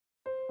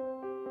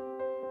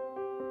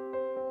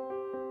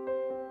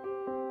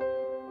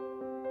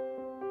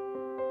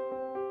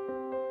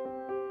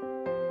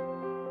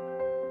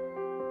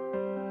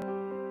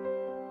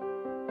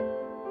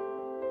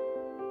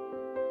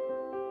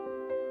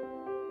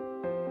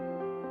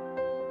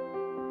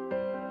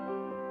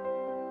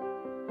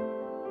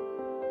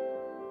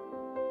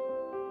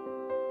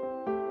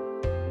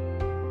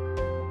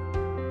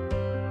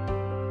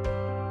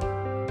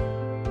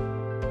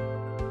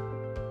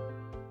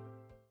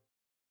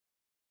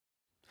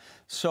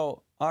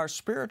So our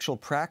spiritual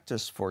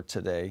practice for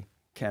today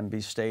can be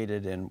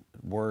stated in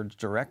words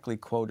directly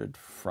quoted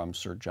from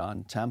Sir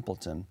John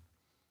Templeton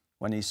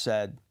when he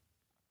said,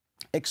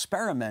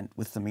 "Experiment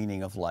with the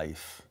meaning of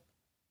life."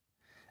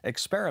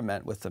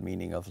 Experiment with the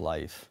meaning of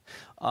life.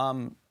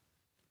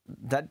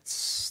 That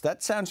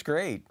sounds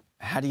great.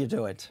 How do you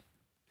do it?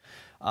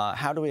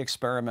 How do we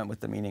experiment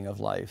with the meaning of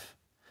life?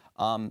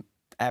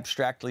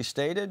 Abstractly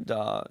stated,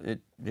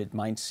 it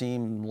might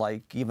seem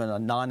like even a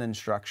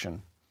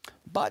non-instruction,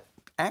 but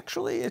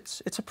actually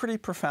it's a pretty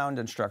profound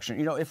instruction.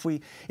 You know, if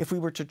we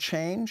were to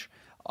change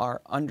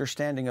our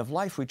understanding of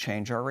life, we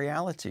change our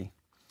reality.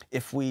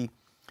 If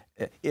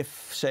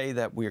say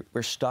that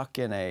we're stuck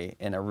in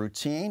a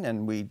routine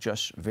and we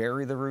just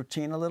vary the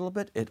routine a little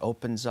bit, it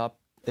opens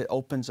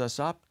us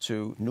up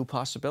to new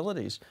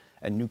possibilities,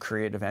 and new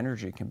creative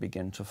energy can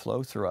begin to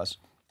flow through us.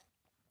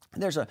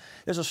 There's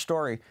a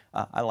story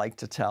I like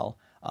to tell,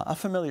 a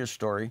familiar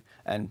story,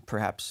 and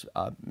perhaps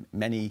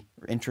many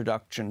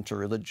introduction to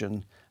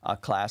religion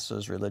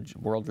classes,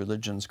 world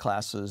religions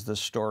classes,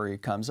 this story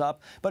comes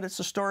up. But it's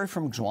a story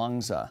from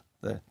Zhuangzi,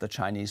 the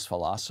Chinese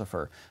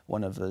philosopher,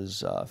 one of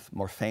his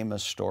more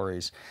famous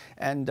stories.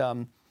 And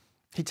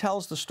he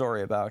tells the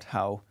story about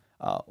how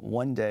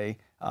one day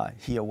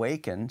he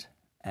awakened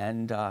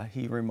and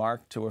he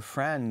remarked to a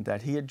friend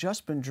that he had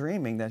just been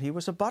dreaming that he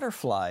was a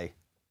butterfly.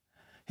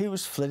 He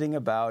was flitting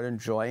about,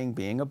 enjoying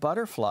being a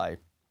butterfly.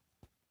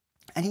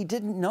 And he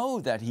didn't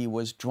know that he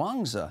was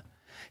Zhuangzi.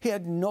 He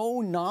had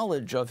no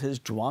knowledge of his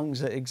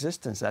Zhuangzi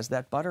existence as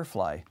that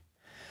butterfly.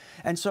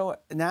 And so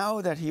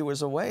now that he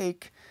was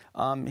awake,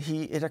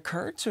 it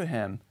occurred to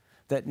him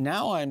that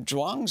now I'm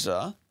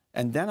Zhuangzi,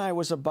 and then I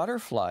was a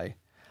butterfly.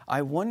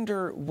 I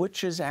wonder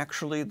which is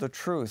actually the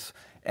truth.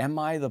 Am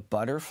I the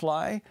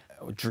butterfly,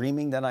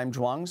 dreaming that I'm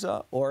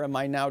Zhuangzi, or am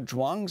I now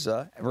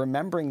Zhuangzi,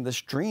 remembering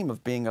this dream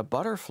of being a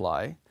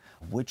butterfly?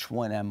 Which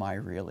one am I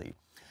really?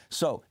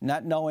 So,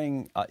 not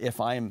knowing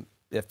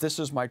if this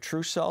is my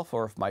true self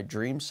or if my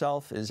dream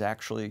self is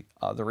actually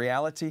the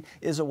reality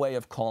is a way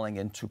of calling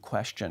into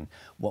question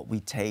what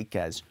we take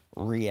as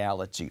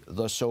reality,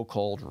 the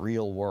so-called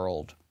real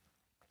world.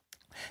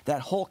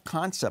 That whole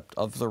concept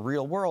of the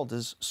real world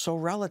is so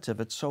relative,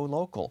 it's so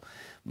local.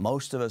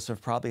 Most of us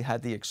have probably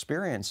had the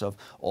experience of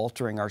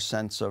altering our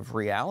sense of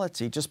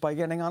reality just by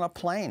getting on a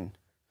plane.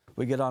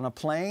 We get on a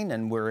plane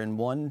and we're in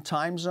one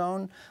time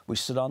zone. We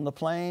sit on the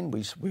plane,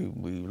 we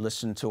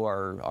listen to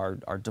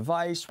our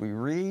device, we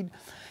read,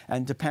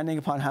 and depending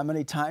upon how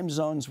many time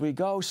zones we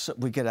go, so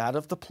we get out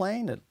of the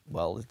plane.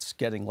 Well, it's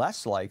getting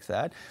less like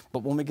that,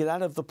 but when we get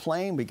out of the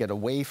plane, we get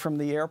away from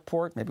the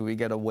airport, maybe we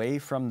get away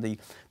from the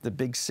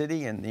big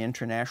city and the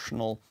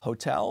international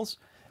hotels,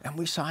 and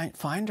we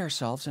find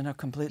ourselves in a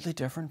completely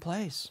different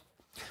place.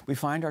 We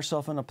find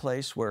ourselves in a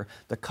place where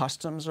the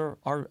customs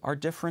are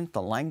different,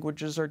 the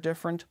languages are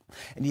different,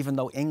 and even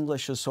though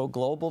English is so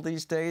global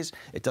these days,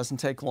 it doesn't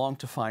take long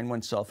to find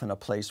oneself in a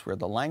place where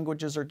the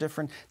languages are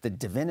different, the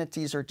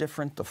divinities are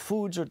different, the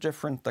foods are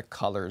different, the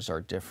colors are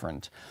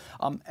different.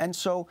 And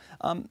so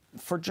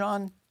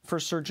for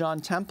Sir John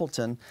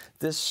Templeton,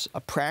 this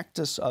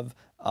practice of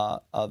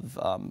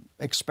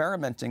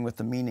experimenting with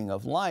the meaning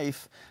of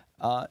life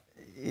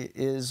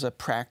is a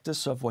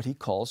practice of what he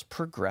calls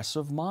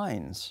progressive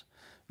minds.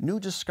 New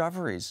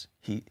discoveries,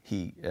 he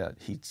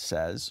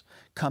says,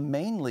 come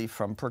mainly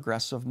from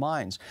progressive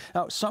minds.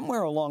 Now,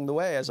 somewhere along the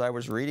way, as I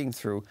was reading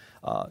through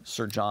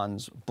Sir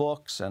John's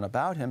books and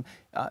about him,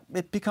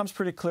 it becomes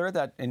pretty clear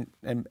that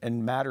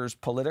in matters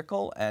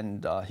political,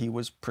 and he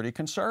was pretty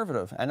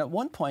conservative. And at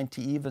one point,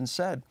 he even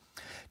said,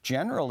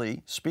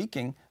 generally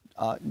speaking,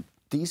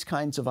 these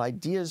kinds of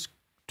ideas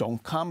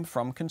don't come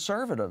from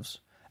conservatives.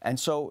 And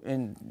so,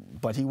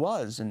 but he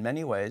was, in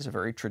many ways, a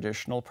very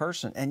traditional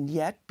person. And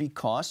yet,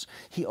 because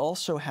he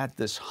also had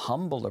this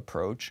humble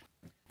approach,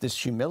 this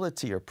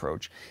humility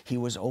approach, he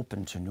was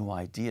open to new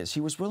ideas.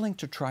 He was willing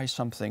to try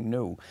something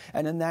new.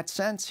 And in that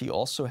sense, he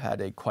also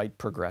had a quite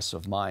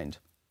progressive mind.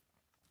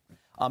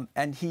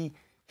 And he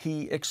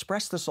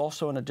expressed this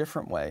also in a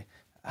different way.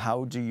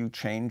 How do you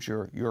change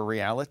your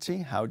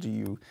reality? How do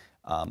you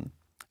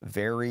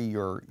vary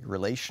your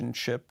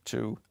relationship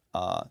to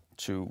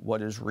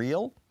what is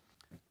real?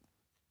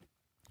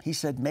 He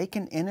said, make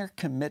an inner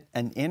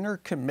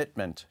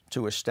commitment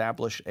to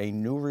establish a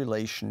new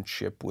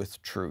relationship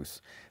with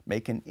truth.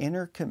 Make an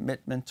inner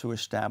commitment to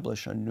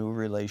establish a new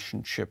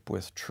relationship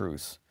with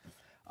truth.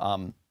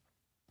 And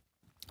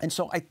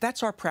so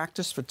that's our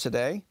practice for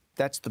today.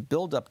 That's the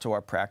build-up to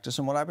our practice.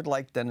 And what I would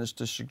like then is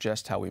to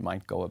suggest how we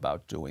might go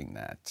about doing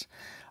that.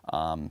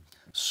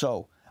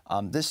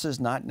 This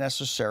is not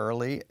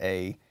necessarily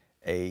a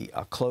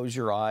close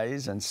your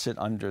eyes and sit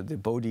under the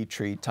Bodhi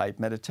tree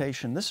type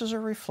meditation. This is a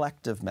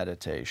reflective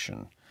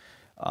meditation.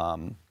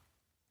 In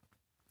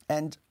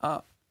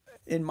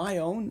my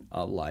own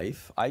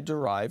life, I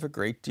derive a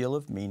great deal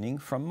of meaning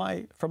from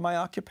my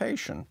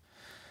occupation,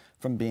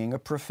 from being a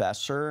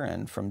professor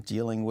and from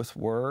dealing with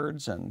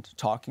words and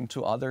talking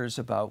to others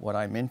about what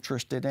I'm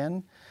interested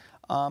in.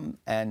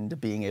 and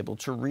being able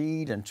to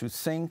read and to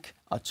think,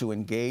 to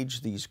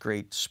engage these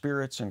great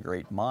spirits and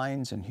great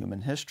minds in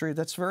human history.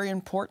 That's very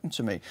important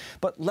to me.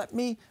 But let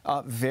me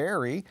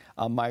vary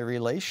my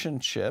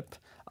relationship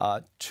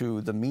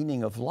to the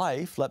meaning of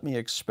life. Let me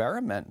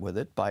experiment with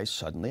it by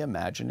suddenly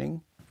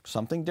imagining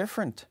something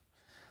different.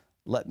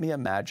 Let me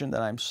imagine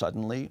that I'm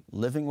suddenly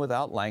living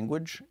without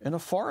language in a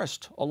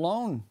forest,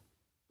 alone.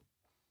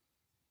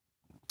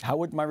 How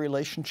would my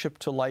relationship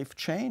to life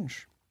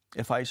change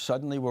if I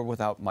suddenly were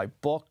without my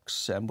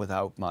books and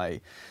without my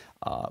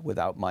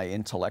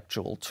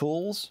intellectual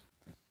tools?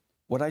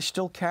 Would I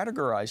still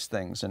categorize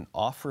things and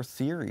offer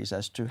theories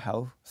as to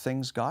how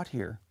things got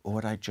here? Or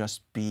would I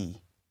just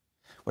be?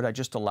 Would I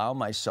just allow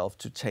myself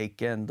to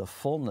take in the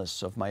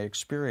fullness of my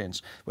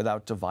experience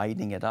without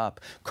dividing it up?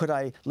 Could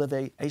I live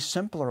a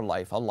simpler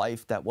life, a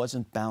life that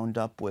wasn't bound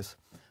up with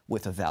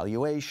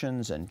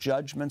evaluations and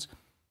judgments?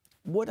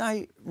 Would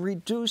I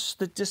reduce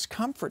the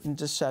discomfort and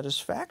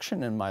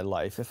dissatisfaction in my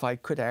life if I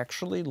could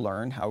actually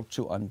learn how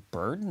to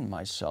unburden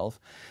myself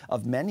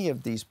of many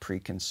of these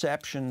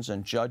preconceptions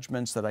and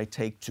judgments that I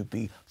take to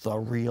be the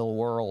real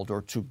world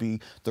or to be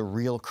the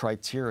real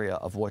criteria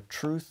of what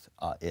truth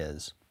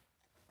is?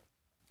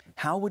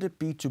 How would it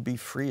be to be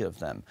free of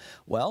them?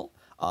 Well,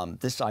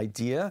 this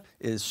idea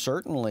is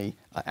certainly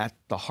at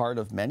the heart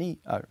of many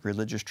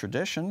religious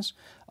traditions.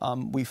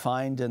 We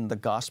find in the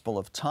Gospel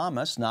of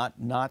Thomas, not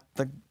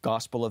the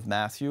Gospel of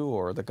Matthew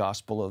or the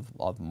Gospel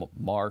of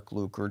Mark,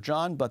 Luke, or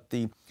John, but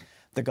the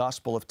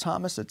Gospel of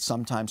Thomas. It's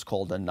sometimes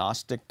called a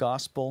Gnostic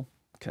Gospel.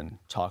 Can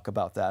talk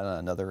about that on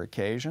another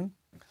occasion.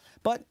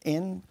 But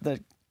in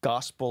the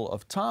Gospel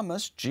of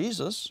Thomas,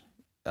 Jesus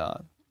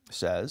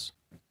says,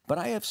 "But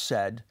I have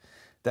said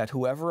that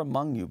whoever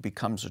among you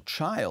becomes a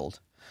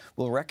child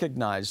will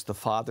recognize the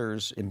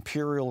Father's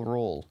imperial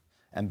rule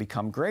and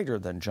become greater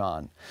than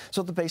John."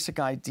 So the basic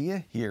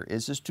idea here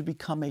is to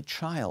become a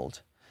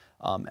child.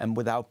 And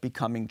without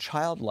becoming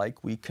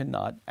childlike, we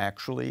cannot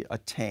actually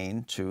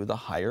attain to the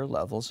higher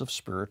levels of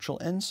spiritual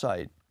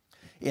insight.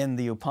 In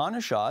the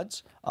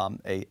Upanishads,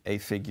 a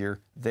figure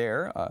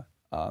there,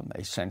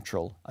 a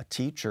central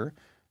teacher,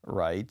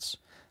 writes,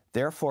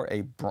 therefore,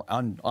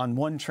 on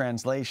one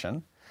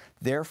translation,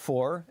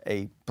 therefore,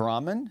 a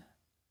Brahmin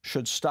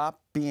should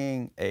stop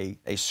being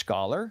a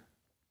scholar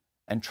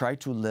and try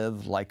to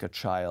live like a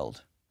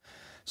child.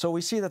 So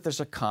we see that there's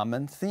a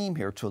common theme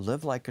here, to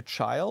live like a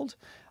child.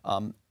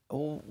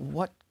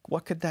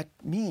 What could that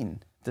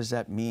mean? Does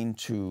that mean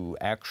to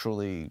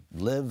actually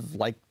live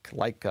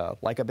like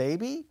a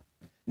baby?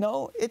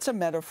 No, it's a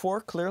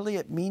metaphor. Clearly,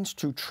 it means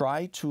to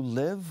try to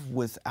live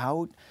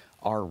without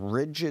our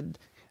rigid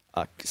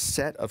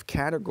set of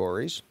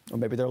categories, or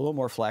maybe they're a little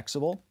more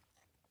flexible,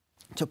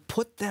 to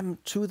put them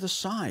to the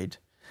side,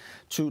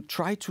 to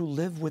try to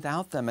live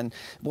without them. And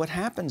what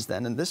happens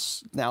then, and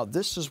this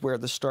is where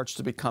this starts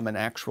to become an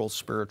actual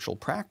spiritual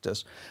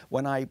practice,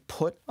 when I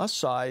put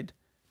aside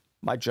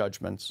my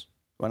judgments,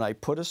 when I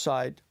put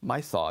aside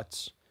my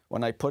thoughts,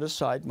 when I put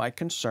aside my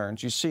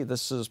concerns, you see,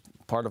 this is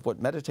part of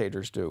what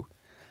meditators do,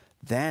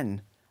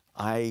 then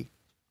I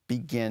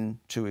begin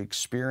to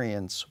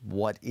experience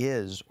what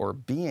is or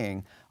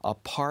being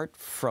apart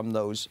from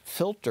those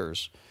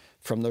filters,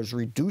 from those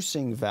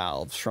reducing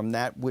valves, from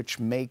that which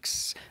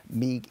makes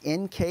me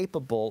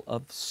incapable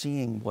of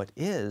seeing what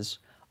is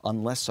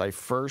unless I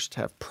first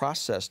have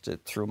processed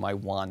it through my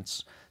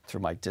wants,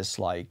 through my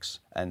dislikes,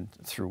 and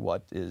through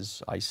what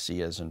is I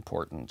see as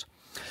important.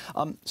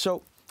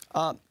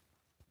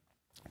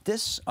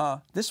 This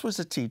was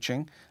a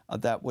teaching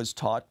that was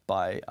taught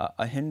by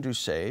a Hindu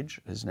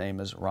sage. His name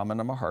is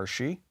Ramana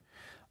Maharshi.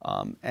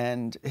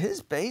 And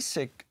his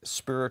basic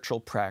spiritual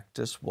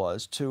practice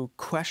was to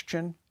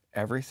question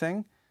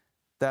everything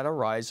that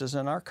arises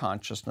in our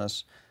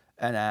consciousness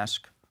and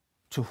ask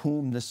to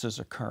whom this is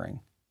occurring.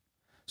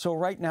 So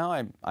right now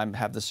I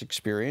have this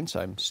experience,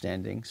 I'm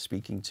standing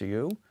speaking to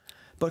you,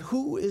 but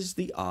who is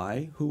the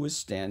I who is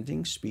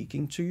standing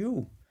speaking to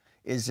you?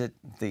 Is it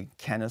the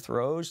Kenneth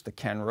Rose, the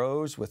Ken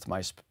Rose with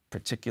my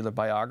particular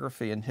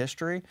biography and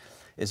history?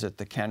 Is it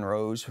the Ken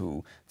Rose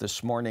who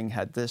this morning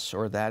had this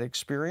or that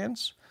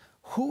experience?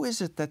 Who is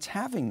it that's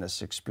having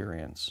this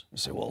experience? You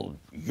say, well,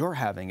 you're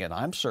having it.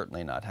 I'm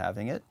certainly not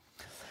having it.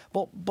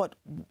 Well, but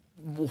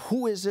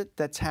who is it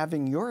that's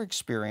having your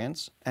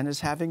experience and is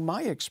having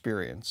my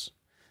experience?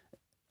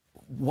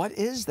 What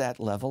is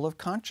that level of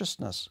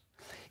consciousness?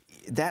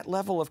 That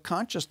level of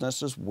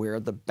consciousness is where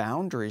the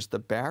boundaries, the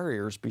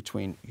barriers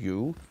between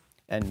you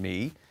and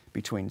me,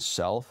 between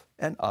self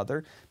and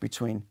other,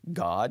 between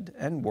God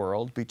and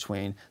world,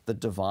 between the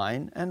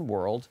divine and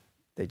world,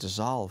 they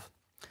dissolve.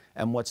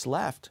 And what's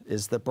left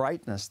is the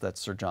brightness that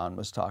Sir John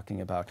was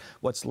talking about.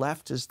 What's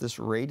left is this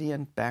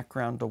radiant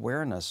background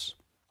awareness.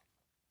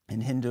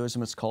 In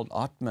Hinduism, it's called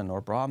Atman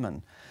or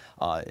Brahman.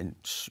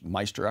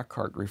 Meister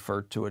Eckhart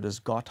referred to it as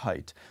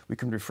Gottheit. We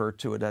can refer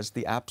to it as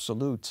the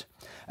Absolute.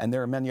 And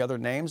there are many other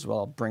names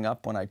I'll bring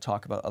up when I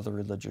talk about other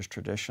religious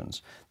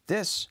traditions.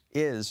 This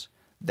is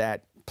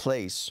that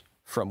place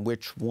from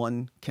which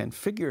one can,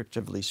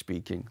 figuratively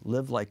speaking,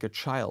 live like a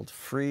child,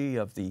 free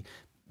of the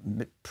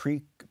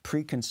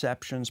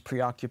preconceptions,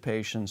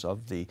 preoccupations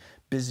of the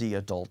busy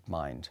adult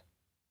mind.